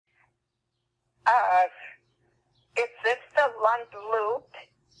Uh, is this the Lund Loop?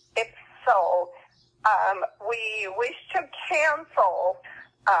 If so, we wish to cancel.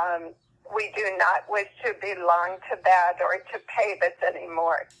 We do not wish to belong to that or to pay this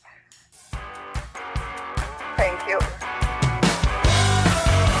anymore. Thank you.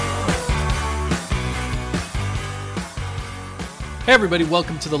 Hey everybody,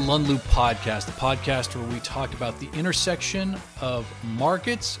 welcome to the Lund Loop Podcast, the podcast where we talk about the intersection of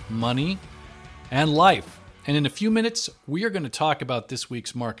markets, money, and life. And in a few minutes, we are going to talk about this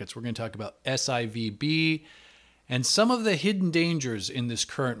week's markets. We're going to talk about SIVB and some of the hidden dangers in this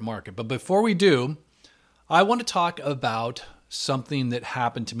current market. But before we do, I want to talk about something that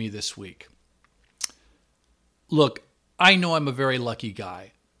happened to me this week. Look, I know I'm a very lucky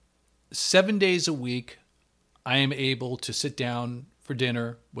guy. 7 days a week, I am able to sit down for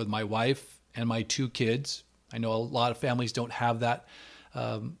dinner with my wife and my 2 kids. I know a lot of families don't have that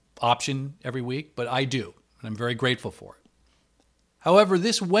option every week, but I do, and I'm very grateful for it. However,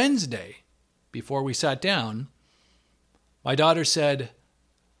 this Wednesday, before we sat down, my daughter said,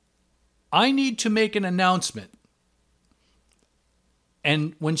 "I need to make an announcement."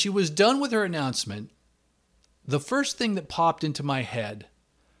 And when she was done with her announcement, the first thing that popped into my head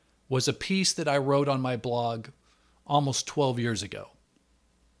was a piece that I wrote on my blog almost 12 years ago.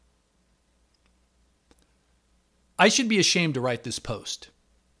 I should be ashamed to write this post,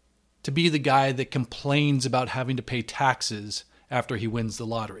 to be the guy that complains about having to pay taxes after he wins the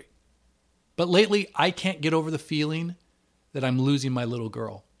lottery. But lately, I can't get over the feeling that I'm losing my little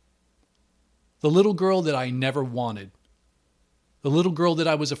girl. The little girl that I never wanted. The little girl that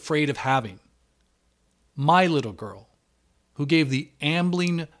I was afraid of having. My little girl, who gave the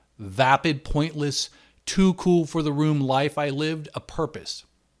ambling, vapid, pointless, too cool for the room life I lived a purpose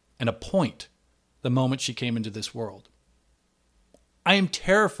and a point the moment she came into this world. I am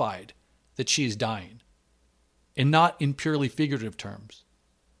terrified that she is dying, and not in purely figurative terms.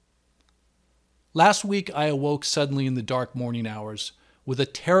 Last week, I awoke suddenly in the dark morning hours with a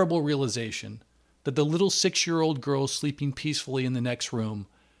terrible realization that the little 6-year-old girl sleeping peacefully in the next room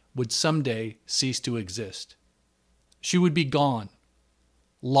would someday cease to exist. She would be gone,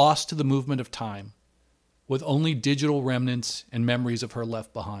 lost to the movement of time, with only digital remnants and memories of her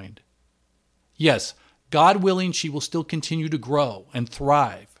left behind. Yes, God willing, she will still continue to grow and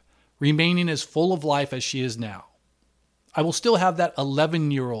thrive, remaining as full of life as she is now. I will still have that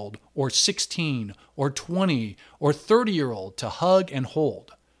 11-year-old or 16 or 20 or 30-year-old to hug and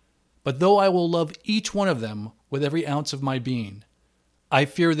hold. But though I will love each one of them with every ounce of my being, I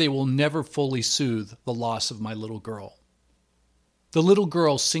fear they will never fully soothe the loss of my little girl. The little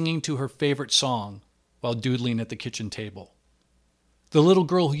girl singing to her favorite song while doodling at the kitchen table. The little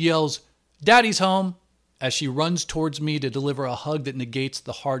girl who yells, "Daddy's home," as she runs towards me to deliver a hug that negates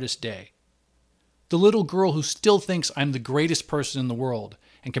the hardest day. The little girl who still thinks I'm the greatest person in the world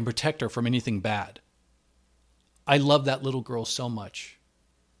and can protect her from anything bad. I love that little girl so much.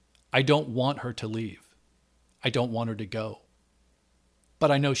 I don't want her to leave. I don't want her to go. But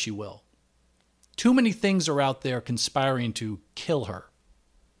I know she will. Too many things are out there conspiring to kill her.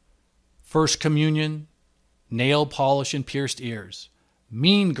 First communion, nail polish and pierced ears,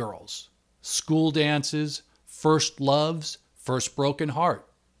 mean girls, school dances, first loves, first broken heart.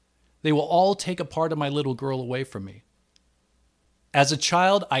 They will all take a part of my little girl away from me. As a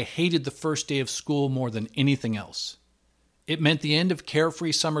child, I hated the first day of school more than anything else. It meant the end of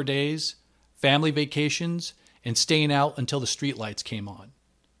carefree summer days, family vacations, and staying out until the streetlights came on.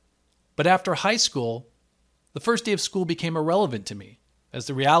 But after high school, the first day of school became irrelevant to me, as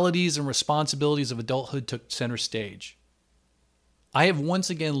the realities and responsibilities of adulthood took center stage. I have once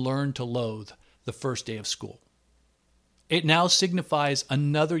again learned to loathe the first day of school. It now signifies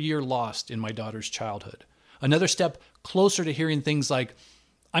another year lost in my daughter's childhood, another step closer to hearing things like,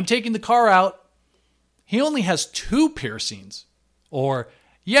 "I'm taking the car out. He only has 2 piercings," or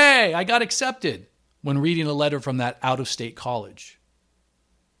 "Yay, I got accepted," when reading a letter from that out-of-state college.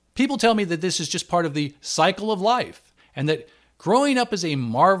 People tell me that this is just part of the cycle of life, and that growing up is a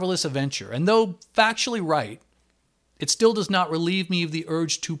marvelous adventure, and though factually right, it still does not relieve me of the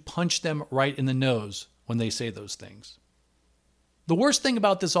urge to punch them right in the nose when they say those things. The worst thing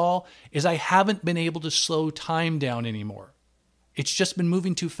about this all is I haven't been able to slow time down anymore. It's just been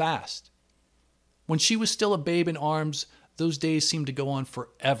moving too fast. When she was still a babe in arms, those days seemed to go on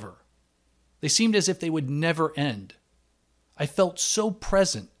forever. They seemed as if they would never end. I felt so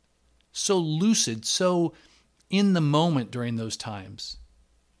present, so lucid, so in the moment during those times.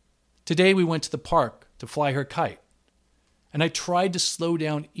 Today we went to the park to fly her kite, and I tried to slow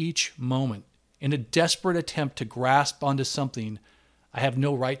down each moment in a desperate attempt to grasp onto something I have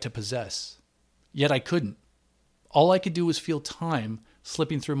no right to possess. Yet I couldn't. All I could do was feel time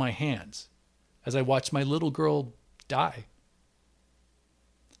slipping through my hands as I watched my little girl die.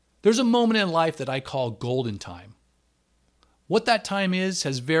 There's a moment in life that I call golden time. What that time is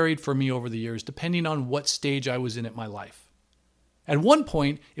has varied for me over the years, depending on what stage I was in my life. At one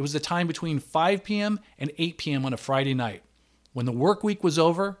point, it was the time between 5 p.m. and 8 p.m. on a Friday night, when the work week was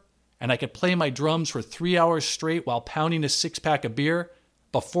over and I could play my drums for 3 hours straight while pounding a six-pack of beer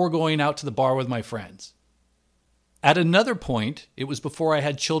before going out to the bar with my friends. At another point, it was before I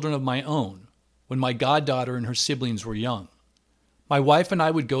had children of my own, when my goddaughter and her siblings were young. My wife and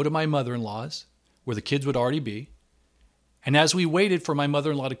I would go to my mother-in-law's, where the kids would already be, and as we waited for my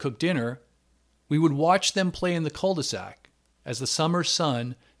mother-in-law to cook dinner, we would watch them play in the cul-de-sac as the summer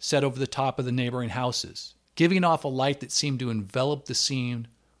sun set over the top of the neighboring houses, giving off a light that seemed to envelop the scene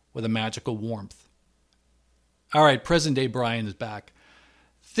with a magical warmth. All right, present-day Brian is back.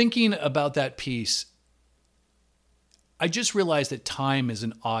 Thinking about that piece, I just realized that time is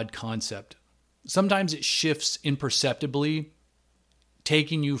an odd concept. Sometimes it shifts imperceptibly,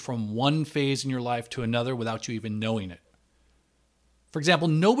 taking you from one phase in your life to another without you even knowing it. For example,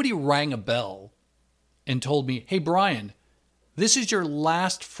 nobody rang a bell and told me, "Hey, Brian, this is your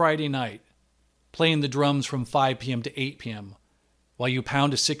last Friday night playing the drums from 5 p.m. to 8 p.m. while you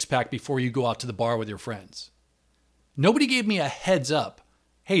pound a six-pack before you go out to the bar with your friends." Nobody gave me a heads up.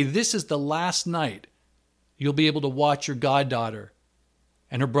 Hey, this is the last night you'll be able to watch your goddaughter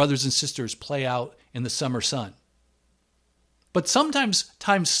and her brothers and sisters play out in the summer sun. But sometimes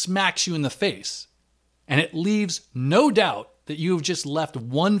time smacks you in the face, and it leaves no doubt that you have just left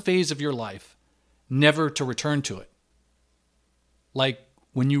one phase of your life, never to return to it. Like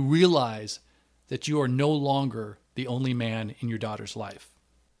when you realize that you are no longer the only man in your daughter's life,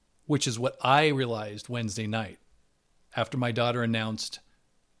 which is what I realized Wednesday night after my daughter announced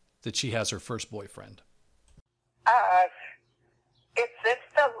that she has her first boyfriend. Is this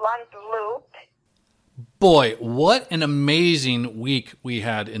the Lund Loop? Boy, what an amazing week we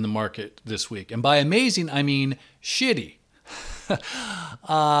had in the market this week. And by amazing, I mean shitty.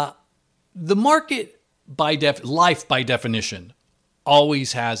 The market, life by definition,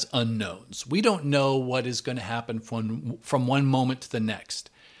 always has unknowns. We don't know what is going to happen from one moment to the next.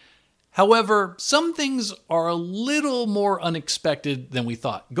 However, some things are a little more unexpected than we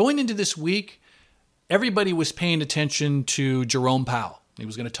thought. Going into this week, everybody was paying attention to Jerome Powell. He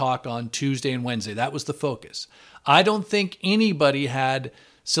was going to talk on Tuesday and Wednesday. That was the focus. I don't think anybody had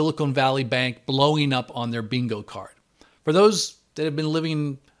Silicon Valley Bank blowing up on their bingo card. For those that have been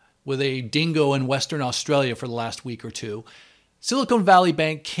living with a dingo in Western Australia for the last week or two, Silicon Valley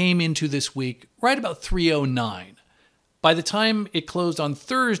Bank came into this week right about 309. By the time it closed on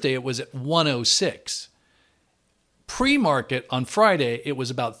Thursday, it was at 106. Pre-market on Friday, it was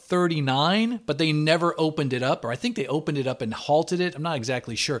about 39, but they never opened it up, or I think they opened it up and halted it. I'm not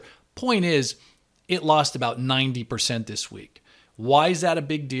exactly sure. Point is, it lost about 90% this week. Why is that a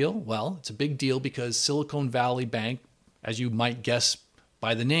big deal? Well, it's a big deal because Silicon Valley Bank, as you might guess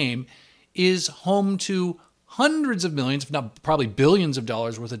by the name, is home to hundreds of millions, if not probably billions of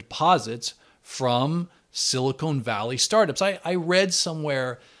dollars worth of deposits from Silicon Valley startups. I read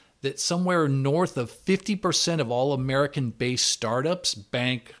somewhere that somewhere north of 50% of all American-based startups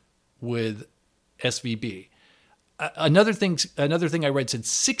bank with SVB. Another thing I read said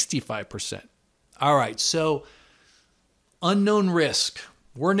 65%. All right, so unknown risk.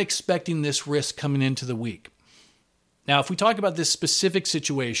 Weren't expecting this risk coming into the week. Now, if we talk about this specific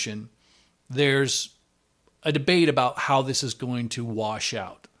situation, there's a debate about how this is going to wash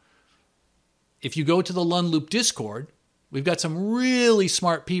out. If you go to the Lund Loop Discord, we've got some really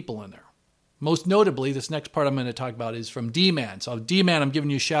smart people in there. Most notably, this next part I'm going to talk about is from D-Man. So D-Man, I'm giving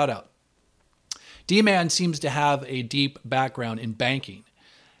you a shout out. D-Man seems to have a deep background in banking.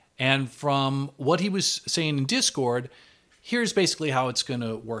 And from what he was saying in Discord, here's basically how it's going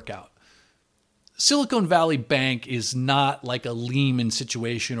to work out. Silicon Valley Bank is not like a Lehman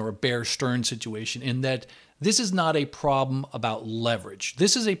situation or a Bear Stearns situation in that this is not a problem about leverage.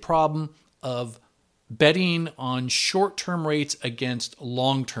 This is a problem of betting on short-term rates against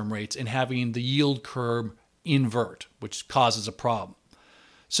long-term rates and having the yield curve invert, which causes a problem.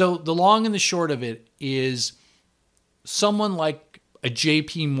 So the long and the short of it is someone like a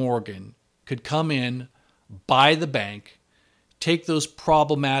JP Morgan could come in, buy the bank, take those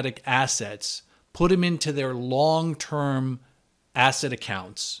problematic assets, put them into their long-term asset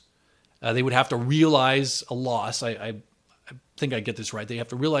accounts. They would have to realize a loss. I think I get this right. They have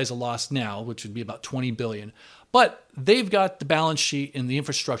to realize a loss now, which would be about $20 billion. But they've got the balance sheet and the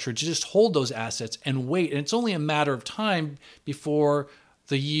infrastructure to just hold those assets and wait. And it's only a matter of time before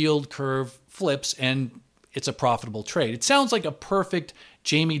the yield curve flips and it's a profitable trade. It sounds like a perfect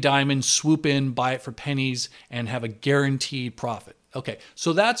Jamie Dimon swoop in, buy it for pennies, and have a guaranteed profit. Okay,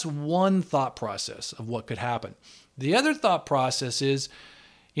 so that's one thought process of what could happen. The other thought process is,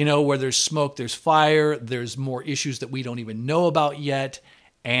 where there's smoke, there's fire, there's more issues that we don't even know about yet,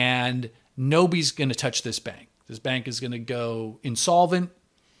 and nobody's going to touch this bank. This bank is going to go insolvent,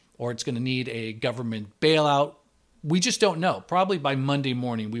 or it's going to need a government bailout. We just don't know. Probably by Monday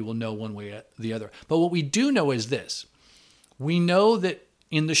morning, we will know one way or the other. But what we do know is this. We know that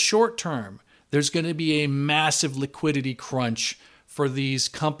in the short term, there's going to be a massive liquidity crunch for these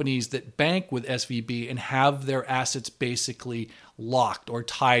companies that bank with SVB and have their assets basically locked or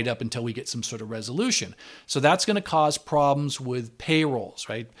tied up until we get some sort of resolution. So that's going to cause problems with payrolls,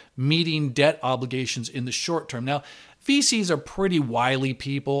 right? Meeting debt obligations in the short term. Now, VCs are pretty wily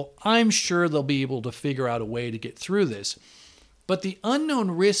people. I'm sure they'll be able to figure out a way to get through this. But the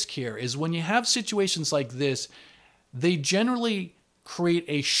unknown risk here is when you have situations like this, they generally create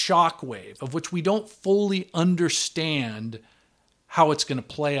a shock wave of which we don't fully understand how it's going to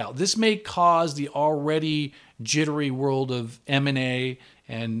play out. This may cause the already jittery world of M&A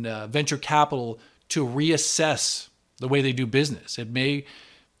and venture capital to reassess the way they do business. It may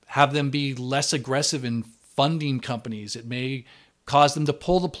have them be less aggressive in funding companies. It may cause them to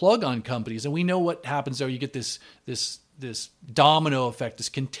pull the plug on companies. And we know what happens there. You get this domino effect, this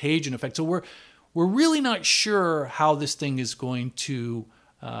contagion effect. So we're really not sure how this thing is going to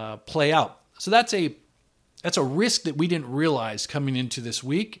play out. So that's a risk that we didn't realize coming into this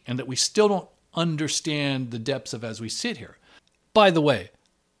week and that we still don't understand the depths of as we sit here. By the way,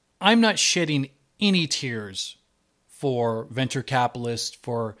 I'm not shedding any tears for venture capitalists,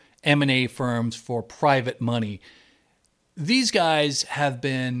 for M&A firms, for private money. These guys have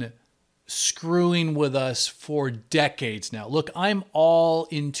been screwing with us for decades now. Look, I'm all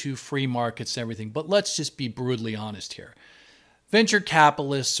into free markets and everything, but let's just be brutally honest here. Venture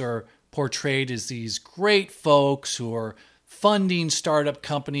capitalists are portrayed as these great folks who are funding startup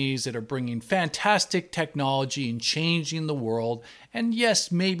companies that are bringing fantastic technology and changing the world. And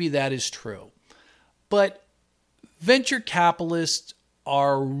yes, maybe that is true. But venture capitalists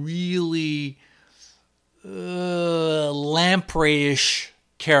are really lampreyish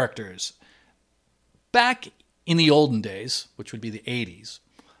characters. Back in the olden days, which would be the 80s,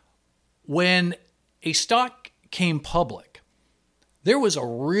 when a stock came public, there was a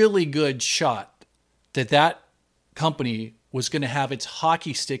really good shot that that company was going to have its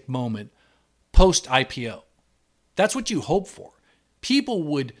hockey stick moment post-IPO. That's what you hope for. People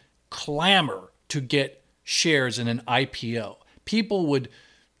would clamor to get shares in an IPO. People would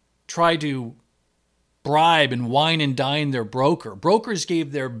try to bribe and wine and dine their broker. Brokers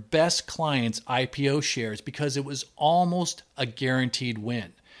gave their best clients IPO shares because it was almost a guaranteed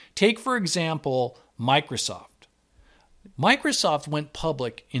win. Take, for example, Microsoft. Microsoft went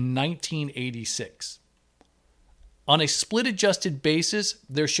public in 1986. On a split-adjusted basis,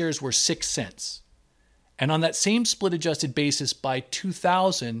 their shares were 6 cents. And on that same split-adjusted basis by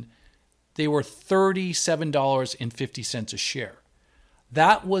 2000, they were $37.50 a share.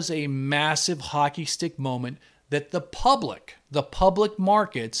 That was a massive hockey stick moment that the public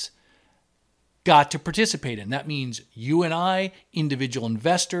markets got to participate in. That means you and I, individual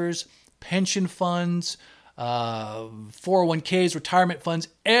investors, pension funds, 401ks, retirement funds,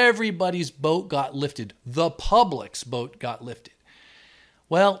 everybody's boat got lifted. The public's boat got lifted.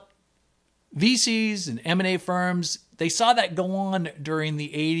 Well, VCs and M&A firms, they saw that go on during the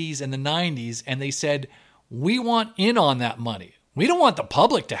 80s and the 90s, and they said, we want in on that money. We don't want the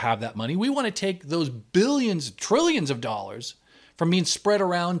public to have that money. We want to take those billions, trillions of dollars from being spread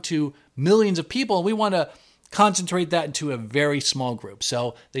around to millions of people, and we want to concentrate that into a very small group.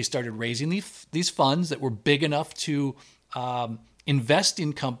 So they started raising these funds that were big enough to invest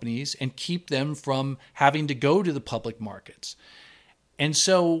in companies and keep them from having to go to the public markets. And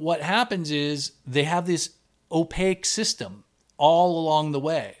so what happens is they have this opaque system all along the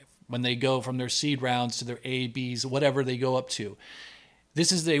way when they go from their seed rounds to their A, Bs, whatever they go up to.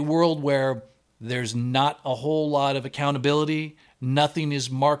 This is a world where there's not a whole lot of accountability. Nothing is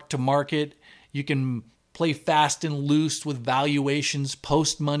marked to market. You can play fast and loose with valuations,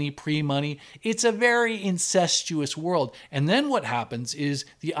 post-money, pre-money. It's a very incestuous world. And then what happens is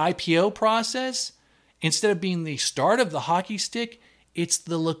the IPO process, instead of being the start of the hockey stick, it's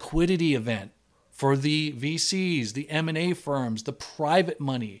the liquidity event for the VCs, the M&A firms, the private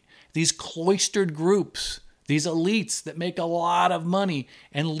money, these cloistered groups, these elites that make a lot of money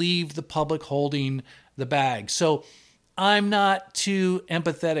and leave the public holding the bag. So I'm not too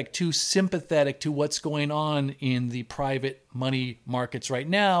empathetic, too sympathetic to what's going on in the private money markets right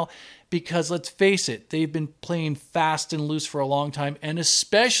now, because let's face it, they've been playing fast and loose for a long time, and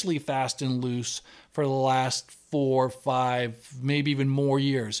especially fast and loose for the last 4, 5, maybe even more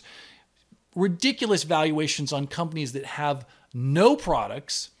years. Ridiculous valuations on companies that have no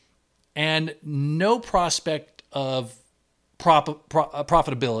products and no prospect of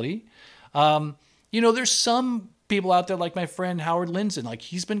profitability. There's some people out there like my friend Howard Lindzen, like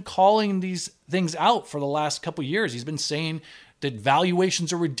he's been calling these things out for the last couple of years. He's been saying that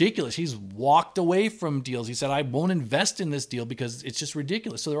valuations are ridiculous. He's walked away from deals. He said, I won't invest in this deal because it's just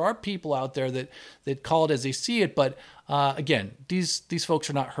ridiculous. So there are people out there that call it as they see it. But again, these folks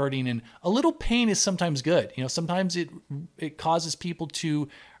are not hurting. And a little pain is sometimes good. Sometimes it causes people to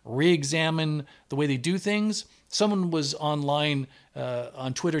re-examine the way they do things. Someone was online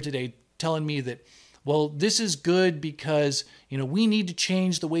on Twitter today telling me that, well, this is good because, we need to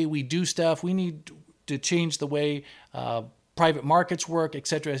change the way we do stuff. We need to change the way private markets work, et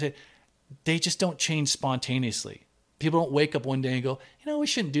cetera. I said, they just don't change spontaneously. People don't wake up one day and go, we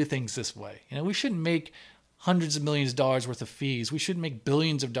shouldn't do things this way. We shouldn't make hundreds of millions of dollars worth of fees. We shouldn't make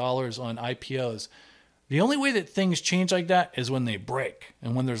billions of dollars on IPOs. The only way that things change like that is when they break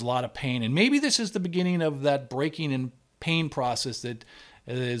and when there's a lot of pain. And maybe this is the beginning of that breaking and pain process that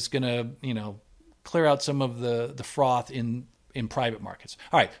is going to, clear out some of the froth in private markets.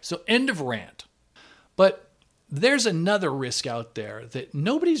 All right, so end of rant. But there's another risk out there that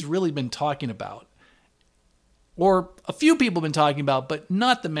nobody's really been talking about, or a few people have been talking about, but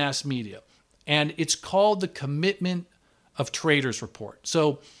not the mass media. And it's called the Commitment of Traders Report.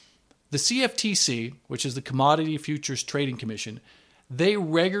 So the CFTC, which is the Commodity Futures Trading Commission, they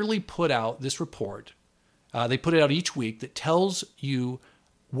regularly put out this report. They put it out each week that tells you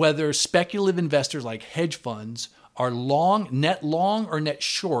whether speculative investors like hedge funds are net long or net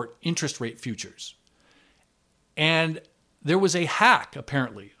short interest rate futures. And there was a hack,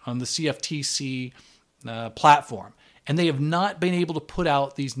 apparently, on the CFTC platform. And they have not been able to put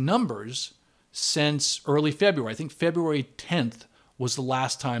out these numbers since early February. I think February 10th was the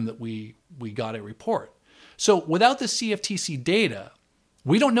last time that we got a report. So without the CFTC data,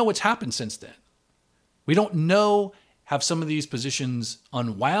 we don't know what's happened since then. We don't know, have some of these positions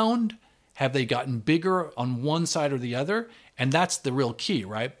unwound? Have they gotten bigger on one side or the other? And that's the real key,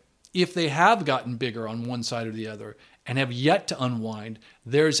 right? If they have gotten bigger on one side or the other and have yet to unwind,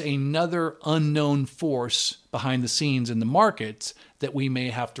 there's another unknown force behind the scenes in the markets that we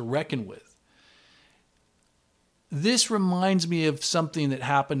may have to reckon with. This reminds me of something that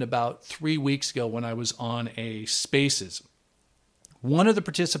happened about 3 weeks ago when I was on a Spaces. One of the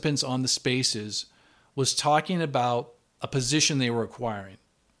participants on the Spaces was talking about a position they were acquiring.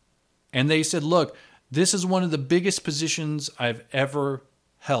 And they said, look, this is one of the biggest positions I've ever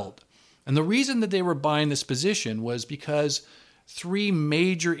held. And the reason that they were buying this position was because 3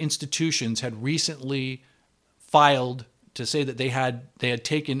 major institutions had recently filed to say that they had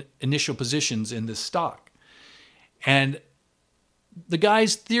taken initial positions in this stock. And the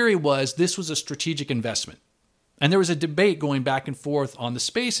guy's theory was this was a strategic investment. And there was a debate going back and forth on the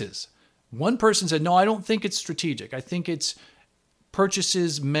Spaces. One person said, no, I don't think it's strategic. I think it's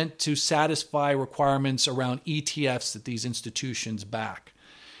purchases meant to satisfy requirements around ETFs that these institutions back.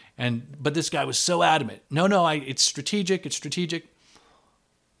 But this guy was so adamant. No, it's strategic. It's strategic.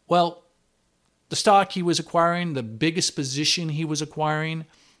 Well, the stock he was acquiring, the biggest position he was acquiring,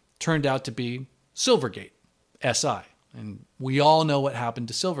 turned out to be Silvergate, SI. And we all know what happened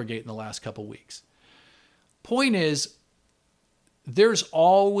to Silvergate in the last couple weeks. Point is, there's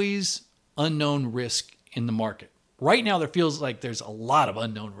always unknown risk in the market. Right now, there feels like there's a lot of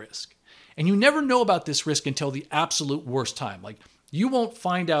unknown risk. And you never know about this risk until the absolute worst time. Like, you won't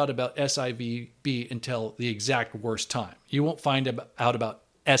find out about SIVB until the exact worst time. You won't find out about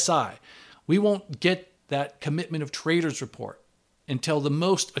SI. We won't get that Commitment of Traders report until the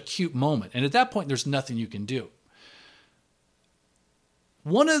most acute moment. And at that point, there's nothing you can do.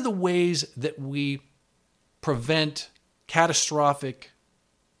 One of the ways that we prevent catastrophic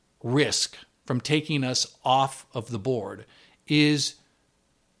risk from taking us off of the board is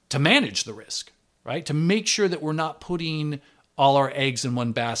to manage the risk, right? To make sure that we're not putting all our eggs in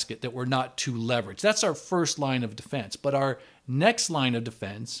one basket, that we're not too leveraged. That's our first line of defense. But our next line of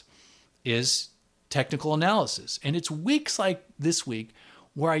defense is technical analysis. And it's weeks like this week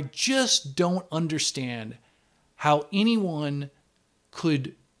where I just don't understand how anyone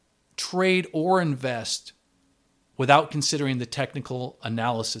could trade or invest without considering the technical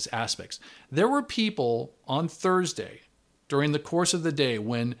analysis aspects. There were people on Thursday during the course of the day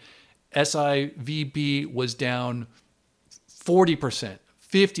when SIVB was down 40%,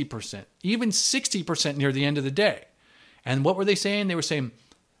 50%, even 60% near the end of the day. And what were they saying? They were saying,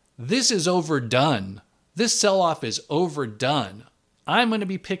 this is overdone. This sell-off is overdone. I'm going to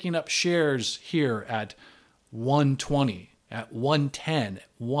be picking up shares here at 120, at 110, at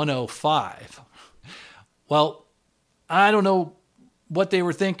 105. Well, I don't know what they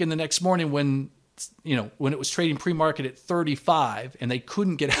were thinking the next morning when it was trading pre-market at 35 and they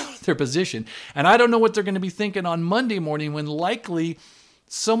couldn't get out of their position. And I don't know what they're going to be thinking on Monday morning when likely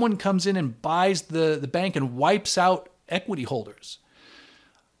someone comes in and buys the bank and wipes out equity holders.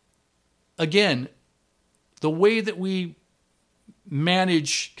 Again, the way that we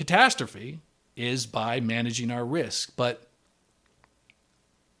manage catastrophe is by managing our risk. But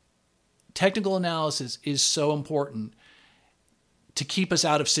technical analysis is so important to keep us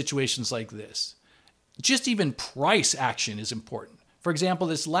out of situations like this. Just even price action is important. For example,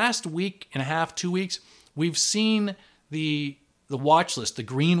 this last week and a half, 2 weeks, we've seen the watch list, the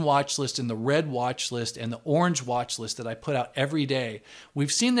green watch list and the red watch list and the orange watch list that I put out every day.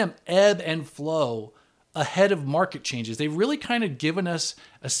 We've seen them ebb and flow ahead of market changes. They've really kind of given us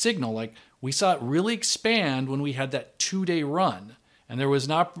a signal. Like we saw it really expand when we had that 2-day run. And there was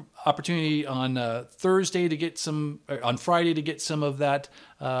an opportunity on Thursday to get on Friday to get some of that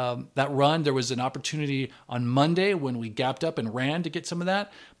run. There was an opportunity on Monday when we gapped up and ran to get some of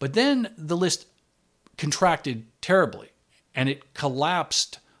that. But then the list contracted terribly, and it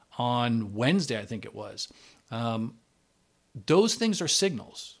collapsed on Wednesday, I think it was. Those things are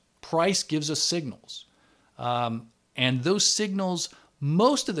signals. Price gives us signals. And those signals,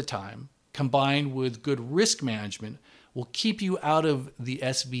 most of the time, combined with good risk management, will keep you out of the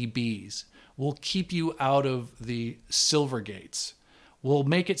SVBs, will keep you out of the Silvergates, will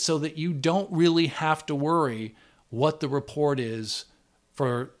make it so that you don't really have to worry what the report is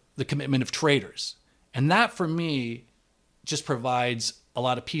for the commitment of traders. And that, for me, just provides a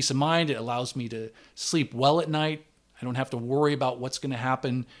lot of peace of mind. It allows me to sleep well at night. I don't have to worry about what's going to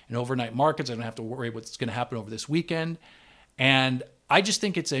happen in overnight markets. I don't have to worry what's going to happen over this weekend. And I just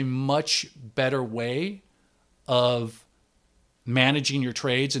think it's a much better way of managing your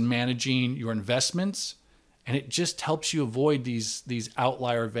trades and managing your investments. And it just helps you avoid these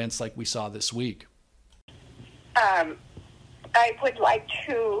outlier events like we saw this week. I would like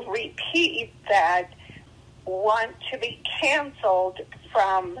to repeat that want to be canceled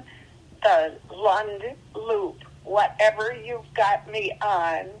from the Lund Loop, whatever you've got me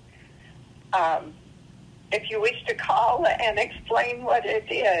on. If you wish to call and explain what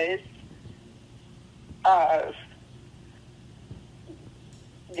it is,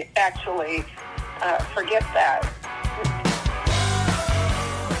 forget that.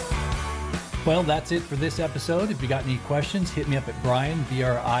 Well, that's it for this episode. If you got any questions, hit me up at Brian,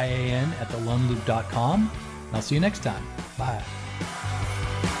 Brian, @thelundloop.com. I'll see you next time. Bye.